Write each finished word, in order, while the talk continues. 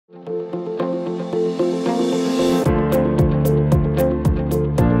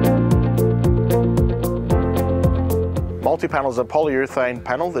Multipanel is a polyurethane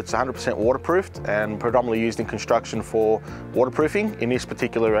panel that's 100% waterproofed and predominantly used in construction for waterproofing. In this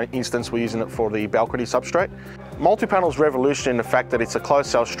particular instance, we're using it for the balcony substrate. Multipanel is revolutionary in the fact that it's a closed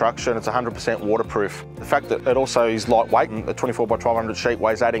cell structure and it's 100% waterproof. The fact that it also is lightweight, a 24 by 1200 sheet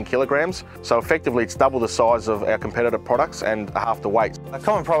weighs 18 kilograms, so effectively it's double the size of our competitor products and half the weight.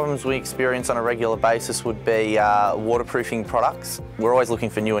 Common problems we experience on a regular basis would be waterproofing products. We're always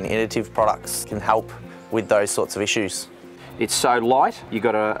looking for new and innovative products that can help with those sorts of issues. It's so light, you've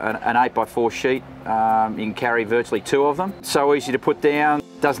got an 8x4 sheet, you can carry virtually 2 of them. So easy to put down,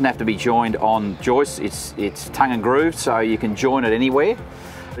 doesn't have to be joined on joists, it's tongue and grooved, so you can join it anywhere.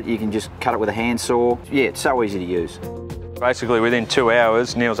 You can just cut it with a handsaw. Yeah, it's so easy to use. Basically within 2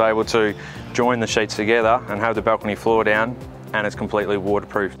 hours, Neil's able to join the sheets together and have the balcony floor down, and it's completely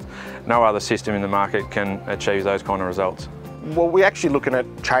waterproofed. No other system in the market can achieve those kind of results. Well, we're actually looking at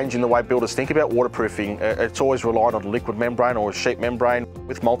changing the way builders think about waterproofing. It's always relied on a liquid membrane or a sheet membrane.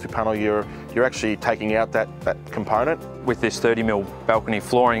 With Multipanel, you're actually taking out that component. With this 30mm balcony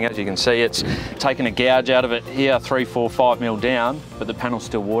flooring, as you can see, it's taken a gouge out of it here, 3, 4, 5mm down, but the panel's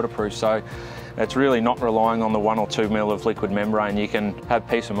still waterproof, so it's really not relying on the 1 or 2mm of liquid membrane. You can have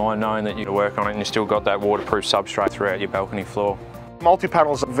peace of mind knowing that you can work on it and you've still got that waterproof substrate throughout your balcony floor.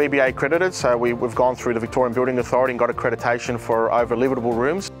 Multipanel is VBA accredited, so we've gone through the Victorian Building Authority and got accreditation for over liveable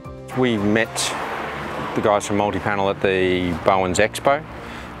rooms. We met the guys from Multipanel at the Bowens Expo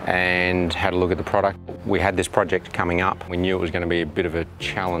and had a look at the product. We had this project coming up. We knew it was going to be a bit of a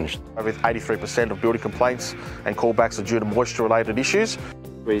challenge. With 83% of building complaints and callbacks are due to moisture-related issues.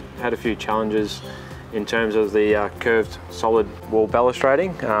 We had a few challenges in terms of the curved solid wall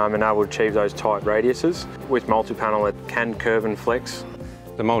balustrading and able to achieve those tight radiuses. With Multipanel, it can curve and flex.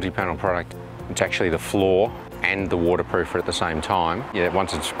 The Multipanel product, it's actually the floor and the waterproofer at the same time. Yeah,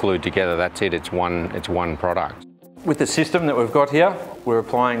 once it's glued together, that's it, it's one product. With the system that we've got here, we're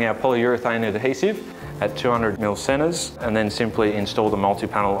applying our polyurethane adhesive at 200mm centres and then simply install the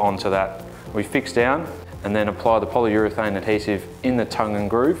Multipanel onto that. We fix down and then apply the polyurethane adhesive in the tongue and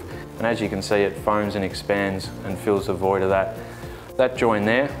groove, and as you can see, it foams and expands and fills the void of that. That join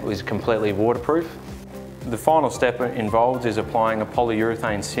there is completely waterproof. The final step involved is applying a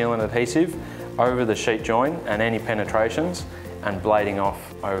polyurethane sealant adhesive over the sheet join and any penetrations and blading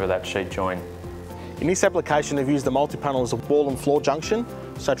off over that sheet join. In this application, they've used the Multipanel as a wall and floor junction.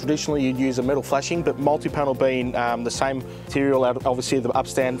 So traditionally you'd use a metal flashing, but Multipanel being the same material, obviously the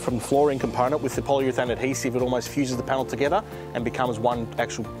upstand from the flooring component, with the polyurethane adhesive, it almost fuses the panel together and becomes one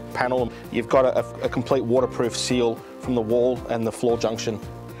actual panel. You've got a complete waterproof seal from the wall and the floor junction.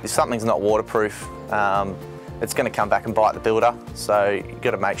 If something's not waterproof, it's going to come back and bite the builder, so you've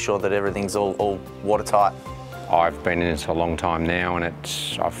got to make sure that everything's all watertight. I've been in this a long time now, and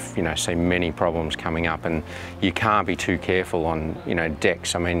I've seen many problems coming up, and you can't be too careful on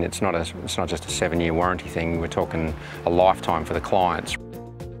decks. I mean, it's not just a 7-year warranty thing. We're talking a lifetime for the clients.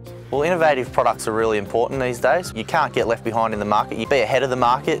 Well, innovative products are really important these days. You can't get left behind in the market. You be ahead of the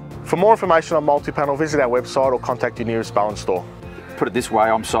market. For more information on Multipanel, visit our website or contact your nearest Bowens store. Put it this way,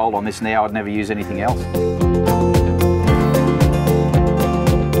 I'm sold on this now. I'd never use anything else.